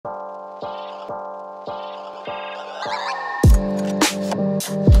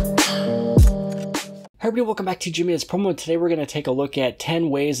Hey everybody, welcome back to Jimmy It's Promo, and today we're going to take a look at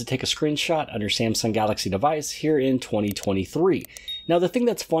 10 ways to take a screenshot on your Samsung Galaxy device here in 2023. Now, the thing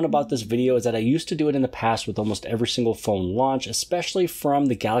that's fun about this video is that I used to do it in the past with almost every single phone launch, especially from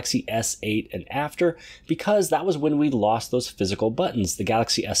the Galaxy S8 and after, because that was when we lost those physical buttons. The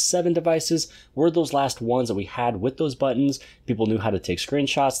Galaxy S7 devices were those last ones that we had with those buttons. People knew how to take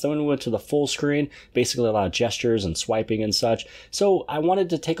screenshots. Then when we went to the full screen, basically allowed gestures and swiping and such. So I wanted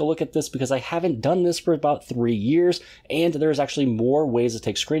to take a look at this because I haven't done this for about 3 years, and there's actually more ways to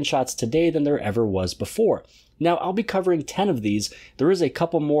take screenshots today than there ever was before. Now, I'll be covering 10 of these. There is a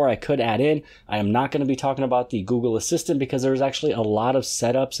couple more I could add in. I am not going to be talking about the Google Assistant because there's actually a lot of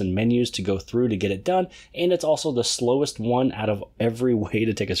setups and menus to go through to get it done, and it's also the slowest one out of every way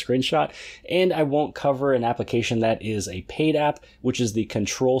to take a screenshot. And I won't cover an application that is a paid app, which is the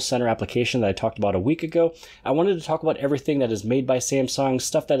Control Center application that I talked about a week ago. I wanted to talk about everything that is made by Samsung,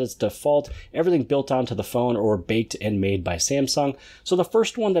 stuff that is default, everything built onto the phone or baked and made by Samsung. So the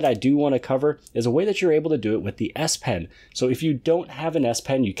first one that I do want to cover is a way that you're able to do it with the S Pen. So if you don't have an S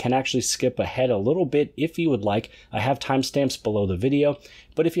Pen, you can actually skip ahead a little bit if you would like. I have timestamps below the video,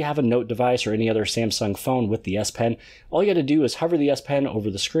 but if you have a Note device or any other Samsung phone with the S Pen, all you got to do is hover the S Pen over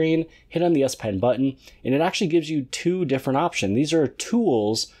the screen, hit on the S Pen button, and it actually gives you two different options. These are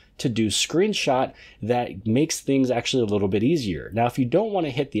tools to do screenshot that makes things actually a little bit easier. Now, if you don't want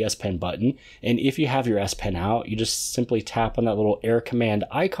to hit the S Pen button, and if you have your S Pen out, you just simply tap on that little Air Command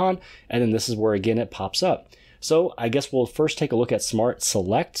icon, and then this is where, again, it pops up. So I guess we'll first take a look at Smart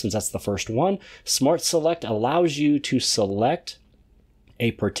Select, since that's the first one. Smart Select allows you to select a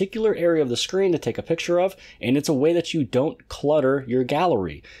particular area of the screen to take a picture of, and it's a way that you don't clutter your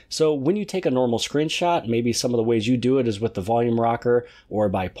gallery. So when you take a normal screenshot, maybe some of the ways you do it is with the volume rocker or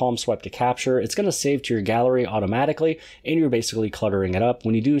by palm swipe to capture, it's going to save to your gallery automatically, and you're basically cluttering it up.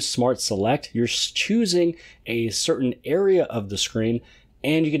 When you do Smart Select, you're choosing a certain area of the screen,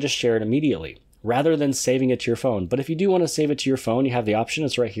 and you can just share it immediately, rather than saving it to your phone. But if you do want to save it to your phone, you have the option.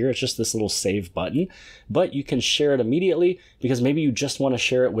 It's right here. It's just this little save button, but you can share it immediately because maybe you just want to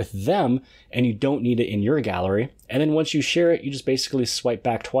share it with them and you don't need it in your gallery. And then once you share it, you just basically swipe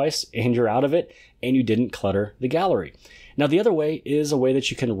back twice and you're out of it and you didn't clutter the gallery. Now, the other way is a way that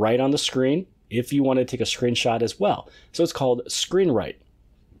you can write on the screen if you want to take a screenshot as well. So it's called Screen Write.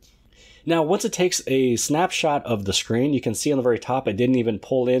 Now, once it takes a snapshot of the screen, you can see on the very top, I didn't even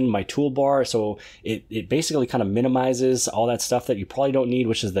pull in my toolbar. So it basically kind of minimizes all that stuff that you probably don't need,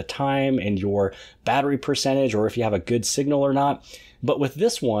 which is the time and your battery percentage, or if you have a good signal or not. But with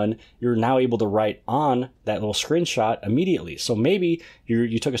this one, you're now able to write on that little screenshot immediately. So maybe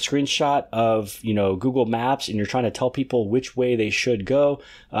you took a screenshot of, Google Maps and you're trying to tell people which way they should go.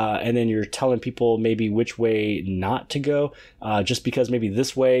 And then you're telling people maybe which way not to go, just because maybe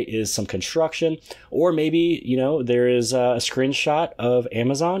this way is some construction. Or maybe, there is a screenshot of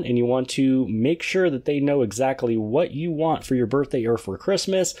Amazon and you want to make sure that they know exactly what you want for your birthday or for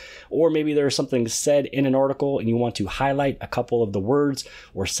Christmas. Or maybe there's something said in an article and you want to highlight a couple of the words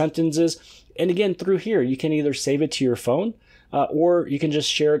or sentences. And again, through here, you can either save it to your phone or you can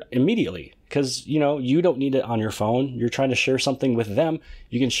just share it immediately because, you don't need it on your phone. You're trying to share something with them.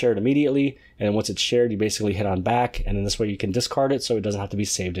 You can share it immediately. And then once it's shared, you basically hit on back. And then this way you can discard it so it doesn't have to be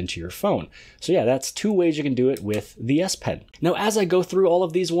saved into your phone. So yeah, that's two ways you can do it with the S Pen. Now, as I go through all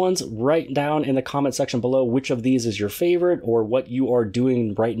of these ones, write down in the comment section below which of these is your favorite or what you are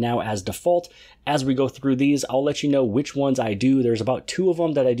doing right now as default. As we go through these, I'll let you know which ones I do. There's about 2 of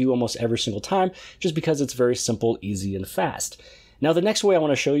them that I do almost every single time, just because it's very simple, easy, and fast. Now, the next way I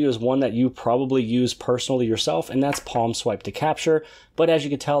want to show you is one that you probably use personally yourself, and that's palm swipe to capture. But as you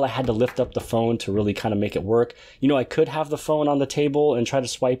can tell, I had to lift up the phone to really kind of make it work. I could have the phone on the table and try to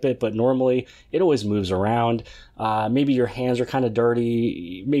swipe it, but normally it always moves around. Maybe your hands are kind of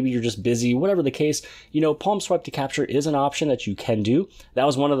dirty. Maybe you're just busy, whatever the case. Palm swipe to capture is an option that you can do. That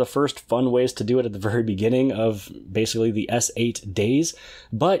was one of the first fun ways to do it at the very beginning of basically the S8 days.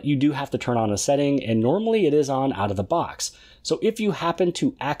 But you do have to turn on a setting, and normally it is on out of the box. So if you happen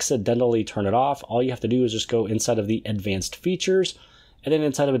to accidentally turn it off, all you have to do is just go inside of the advanced features. And then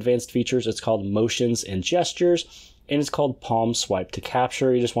inside of advanced features, it's called motions and gestures, and it's called palm swipe to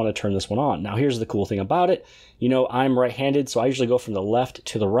capture. You just want to turn this one on. Now, here's the cool thing about it. I'm right-handed, so I usually go from the left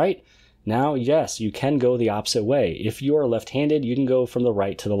to the right. Now, yes, you can go the opposite way. If you are left-handed, you can go from the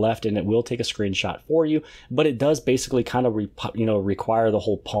right to the left and it will take a screenshot for you, but it does basically kind of require the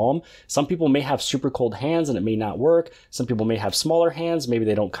whole palm. Some people may have super cold hands and it may not work. Some people may have smaller hands. Maybe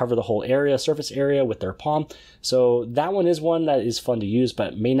they don't cover the whole surface area with their palm. So that one is one that is fun to use,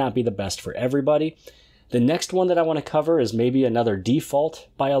 but may not be the best for everybody. The next one that I want to cover is maybe another default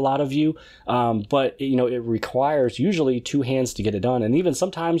by a lot of you, but it requires usually two hands to get it done. And even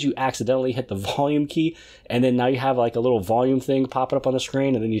sometimes you accidentally hit the volume key, and then now you have like a little volume thing popping up on the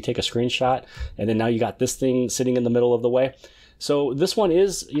screen, and then you take a screenshot, and then now you got this thing sitting in the middle of the way. So this one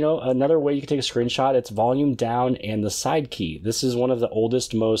is, another way you can take a screenshot. It's volume down and the side key. This is one of the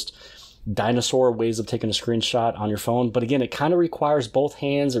oldest, most dinosaur ways of taking a screenshot on your phone. But again, it kind of requires both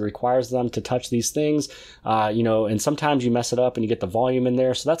hands. It requires them to touch these things, and sometimes you mess it up and you get the volume in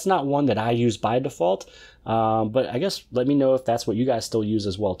there. So that's not one that I use by default. But I guess let me know if that's what you guys still use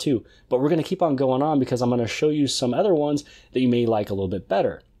as well too. But we're going to keep on going on because I'm going to show you some other ones that you may like a little bit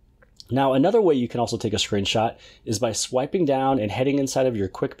better. Now, another way you can also take a screenshot is by swiping down and heading inside of your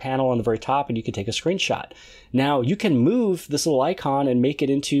quick panel on the very top, and you can take a screenshot. Now, you can move this little icon and make it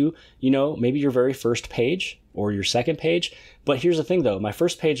into, maybe your very first page or your second page. But here's the thing though, my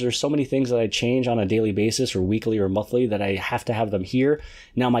first page, there's so many things that I change on a daily basis or weekly or monthly that I have to have them here.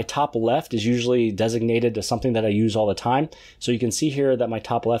 Now my top left is usually designated to something that I use all the time. So you can see here that my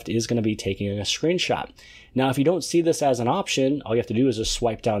top left is going to be taking a screenshot. Now, if you don't see this as an option, all you have to do is just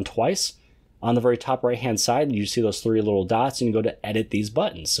swipe down twice. On the very top right hand side, you see those three little dots, and you go to edit these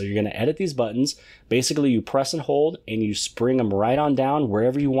buttons. So you're going to edit these buttons. Basically, you press and hold and you spring them right on down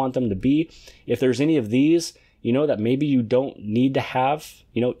wherever you want them to be. If there's any of these, that maybe you don't need to have,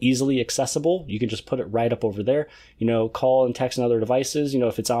 easily accessible, you can just put it right up over there, call and text and other devices,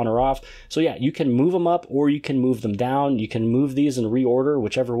 if it's on or off. So yeah, you can move them up or you can move them down. You can move these in reorder,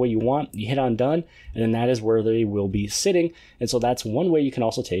 whichever way you want. You hit on done, and then that is where they will be sitting. And so that's one way you can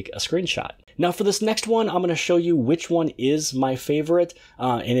also take a screenshot. Now for this next one, I'm going to show you which one is my favorite,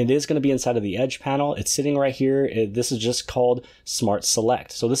 and it is going to be inside of the Edge panel. It's sitting right here. This is just called Smart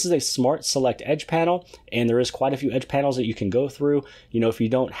Select. So this is a Smart Select Edge panel, and there is quite a few Edge panels that you can go through. If you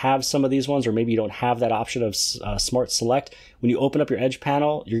don't have some of these ones, or maybe you don't have that option of Smart Select, when you open up your Edge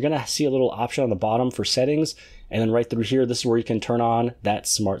panel, you're going to see a little option on the bottom for settings. And then right through here, this is where you can turn on that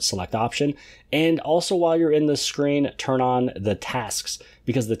Smart Select option. And also while you're in the screen, turn on the tasks,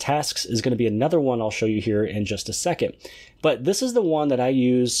 because the tasks is going to be another one I'll show you here in just a second. But this is the one that I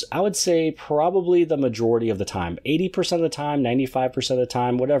use, I would say probably the majority of the time, 80% of the time, 95% of the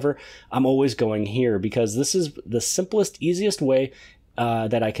time, whatever, I'm always going here because this is the simplest, easiest way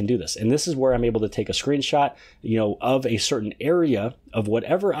that I can do this. And this is where I'm able to take a screenshot, of a certain area of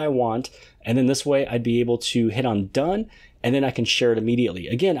whatever I want. And then this way I'd be able to hit on done, and then I can share it immediately.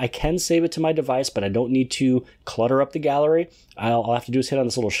 Again, I can save it to my device, but I don't need to clutter up the gallery. All I have to do is hit on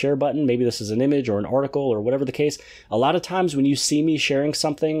this little share button. Maybe this is an image or an article or whatever the case. A lot of times when you see me sharing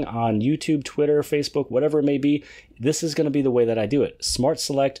something on YouTube, Twitter, Facebook, whatever it may be, this is going to be the way that I do it. Smart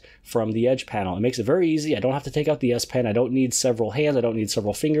Select from the Edge panel. It makes it very easy. I don't have to take out the S Pen. I don't need several hands. I don't need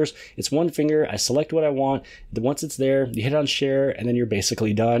several fingers. It's one finger. I select what I want. Once it's there, you hit on share, and then you're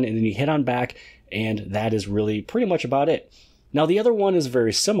basically done. And then you hit on back, and that is really pretty much about it. Now, the other one is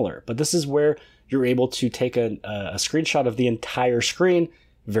very similar, but this is where you're able to take a screenshot of the entire screen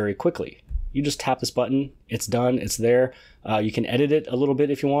very quickly. You just tap this button, it's done, it's there. You can edit it a little bit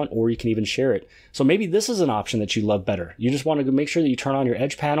if you want, or you can even share it. So maybe this is an option that you love better. You just want to make sure that you turn on your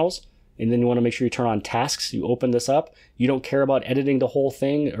Edge panels, and then you want to make sure you turn on tasks. You open this up. You don't care about editing the whole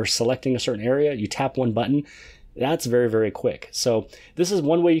thing or selecting a certain area. You tap one button. That's very, very quick. So this is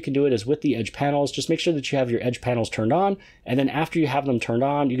one way you can do it, is with the Edge panels. Just make sure that you have your Edge panels turned on. And then after you have them turned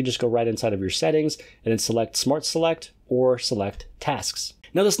on, you can just go right inside of your settings and then select Smart Select or select Tasks.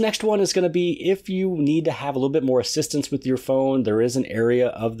 Now this next one is going to be if you need to have a little bit more assistance with your phone. There is an area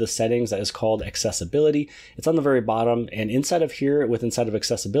of the settings that is called accessibility. It's on the very bottom, and inside of here, inside of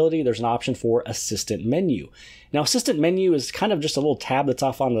accessibility, there's an option for assistant menu. Now assistant menu is kind of just a little tab that's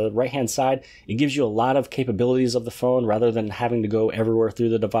off on the right hand side. It gives you a lot of capabilities of the phone rather than having to go everywhere through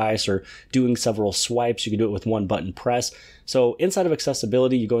the device or doing several swipes. You can do it with one button press. So inside of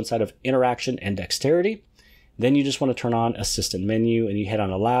accessibility, you go inside of interaction and dexterity. Then you just want to turn on assistant menu, and you hit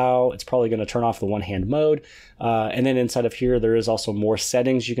on allow. It's probably going to turn off the one hand mode. And then inside of here, there is also more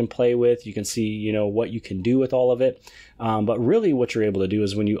settings you can play with. You can see, what you can do with all of it. But really what you're able to do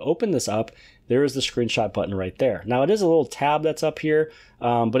is when you open this up, there is the screenshot button right there. Now it is a little tab that's up here,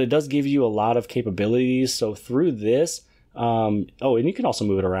 but it does give you a lot of capabilities. So through this, and you can also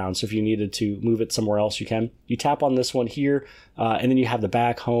move it around. So if you needed to move it somewhere else, you can. You tap on this one here, and then you have the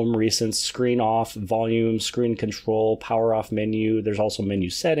back, home, recents, screen off, volume, screen control, power off menu. There's also menu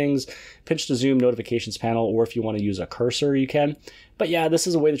settings, pinch to zoom, notifications panel, or if you want to use a cursor, you can. But yeah, this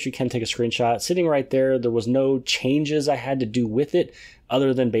is a way that you can take a screenshot. Sitting right there, there was no changes I had to do with it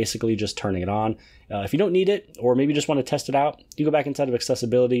other than basically just turning it on. If you don't need it, or maybe just want to test it out, you go back inside of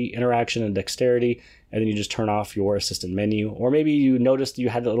accessibility, interaction, and dexterity, and then you just turn off your assistant menu. Or maybe you noticed you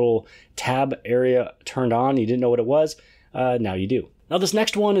had that little tab area turned on, you didn't know what it was, now you do. Now this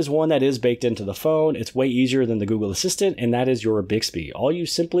next one is one that is baked into the phone. It's way easier than the Google Assistant, and that is your Bixby. All you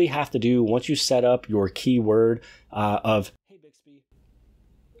simply have to do once you set up your keyword of, hey Bixby,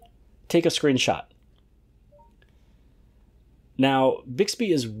 take a screenshot. Now,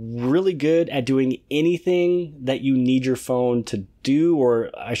 Bixby is really good at doing anything that you need your phone to do,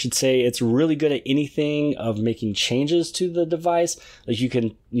 or I should say it's really good at anything of making changes to the device. Like you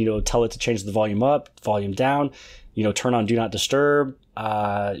can, tell it to change the volume up, volume down, turn on do not disturb,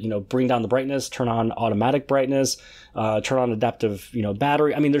 bring down the brightness, turn on automatic brightness, turn on adaptive,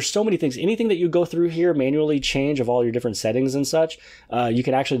 battery. I mean, there's so many things. Anything that you go through here, manually change of all your different settings and such, you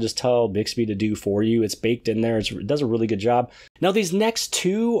can actually just tell Bixby to do for you. It's baked in there. It does a really good job. Now, these next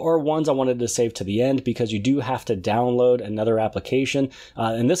two are ones I wanted to save to the end because you do have to download another application,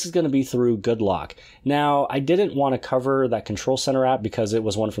 and this is going to be through GoodLock. Now, I didn't want to cover that Control Center app because it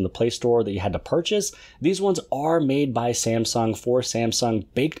was one from the Play Store that you had to purchase. These ones are made by Samsung for Samsung,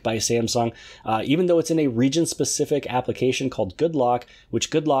 baked by Samsung, even though it's in a region-specific application called GoodLock,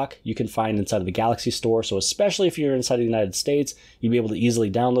 which GoodLock you can find inside of the Galaxy Store. So especially if you're inside the United States, you'll be able to easily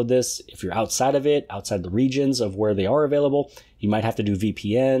download this. If you're outside of it, outside the regions of where they are available, you might have to do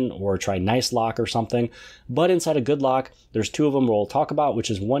VPN or try NiceLock or something. But inside of GoodLock, there's two of them we'll talk about, which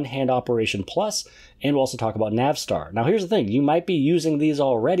is One Hand Operation Plus, and we'll also talk about NavStar. Now here's the thing, you might be using these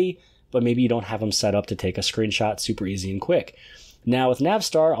already, but maybe you don't have them set up to take a screenshot super easy and quick. Now with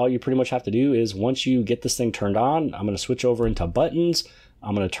NavStar, all you pretty much have to do is once you get this thing turned on, I'm going to switch over into buttons.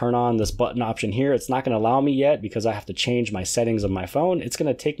 I'm going to turn on this button option here. It's not going to allow me yet because I have to change my settings of my phone. It's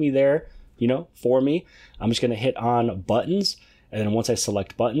going to take me there, for me. I'm just going to hit on buttons. And then once I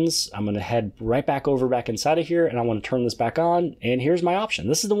select buttons, I'm going to head right back inside of here, and I want to turn this back on. And here's my option.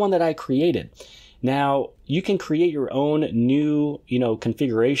 This is the one that I created. Now, you can create your own new,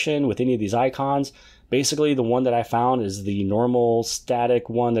 configuration with any of these icons. Basically, the one that I found is the normal static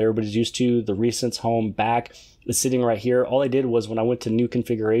one that everybody's used to. The recents, home, back is sitting right here. All I did was when I went to new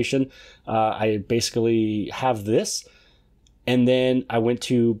configuration, I basically have this. And then I went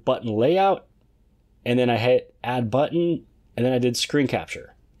to button layout, and then I hit add button, and then I did screen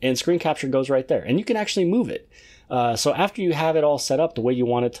capture. And screen capture goes right there. And you can actually move it. So after you have it all set up the way you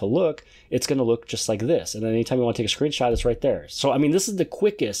want it to look, it's going to look just like this. And then anytime you want to take a screenshot, it's right there. So, I mean, this is the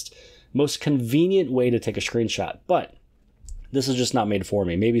quickest, most convenient way to take a screenshot. But this is just not made for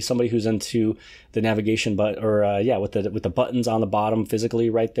me. Maybe somebody who's into the navigation with the buttons on the bottom physically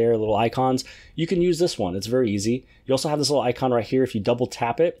right there, little icons, you can use this one. It's very easy. You also have this little icon right here. If you double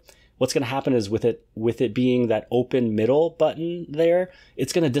tap it, what's going to happen is with it being that open middle button there,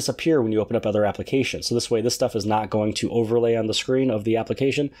 it's going to disappear when you open up other applications. So this way, this stuff is not going to overlay on the screen of the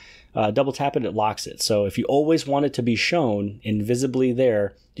application. Double tap it, it locks it. So if you always want it to be shown invisibly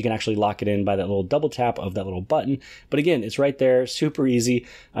there, you can actually lock it in by that little double tap of that little button. But again, it's right there, super easy.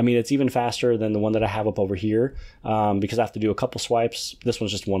 I mean, it's even faster than the one that I have up over here because I have to do a couple swipes. This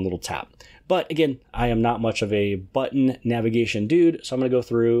one's just one little tap. But again, I am not much of a button navigation dude, so I'm going to go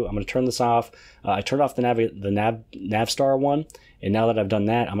through. I'm going to turn this off. I turned off the NavStar one, and now that I've done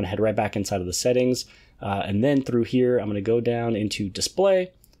that, I'm going to head right back inside of the settings, and then through here, I'm going to go down into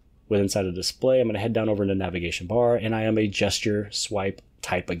display. With inside of display, I'm going to head down over into navigation bar, and I am a gesture swipe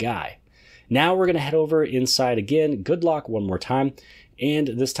type of guy. Now we're going to head over inside again, GoodLock one more time, and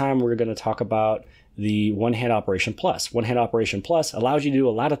this time we're going to talk about the One Hand Operation Plus. One Hand Operation Plus allows you to do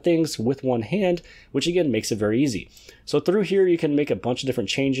a lot of things with one hand, which again makes it very easy. So through here, you can make a bunch of different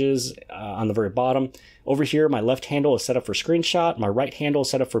changes on the very bottom. Over here, my left handle is set up for screenshot. My right handle is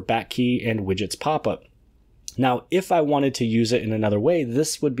set up for back key and widgets pop-up. Now, if I wanted to use it in another way,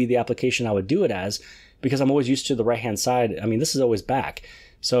 this would be the application I would do it as, because I'm always used to the right-hand side. I mean, this is always back.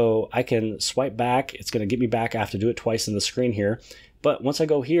 So I can swipe back. It's going to get me back. I have to do it twice in the screen here. But once I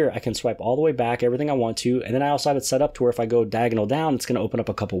go here, I can swipe all the way back, everything I want to. And then I also have it set up to where if I go diagonal down, it's going to open up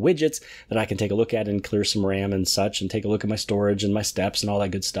a couple widgets that I can take a look at and clear some RAM and such, and take a look at my storage and my steps and all that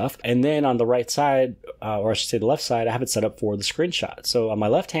good stuff. And then on the right side, or I should say the left side, I have it set up for the screenshot. So on my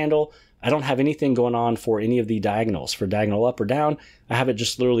left handle, I don't have anything going on for any of the diagonals. For diagonal up or down, I have it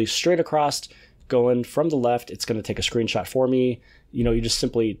just literally straight across going from the left. It's going to take a screenshot for me. You just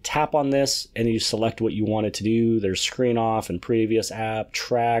simply tap on this and you select what you want it to do. There's screen off and previous app,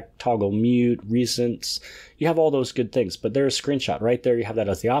 track, toggle mute, recents. You have all those good things, but there's a screenshot right there. You have that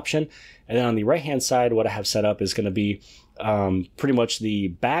as the option. And then on the right-hand side, what I have set up is going to be pretty much the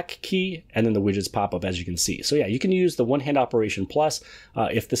back key, and then the widgets pop up, as you can see. So yeah, you can use the one-hand operation plus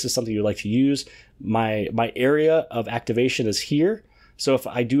if this is something you'd like to use. My area of activation is here. So if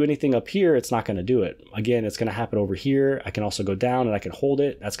I do anything up here, it's not going to do it. Again, it's going to happen over here. I can also go down and I can hold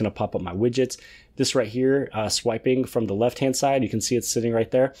it. That's going to pop up my widgets. This right here, swiping from the left-hand side, you can see it's sitting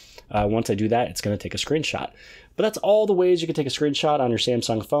right there. Once I do that, it's going to take a screenshot. But that's all the ways you can take a screenshot on your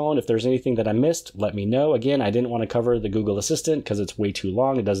Samsung phone. If there's anything that I missed, let me know. Again, I didn't want to cover the Google Assistant because it's way too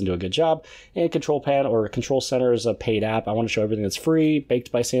long. It doesn't do a good job. And Control Pad or Control Center is a paid app. I want to show everything that's free,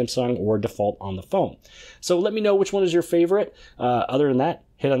 baked by Samsung, or default on the phone. So let me know which one is your favorite. Other than that,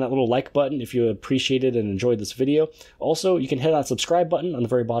 hit on that little like button if you appreciated and enjoyed this video. Also, you can hit on that subscribe button on the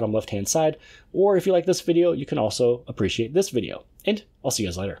very bottom left-hand side. Or if you like this video, you can also appreciate this video. And I'll see you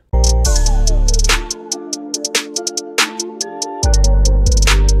guys later.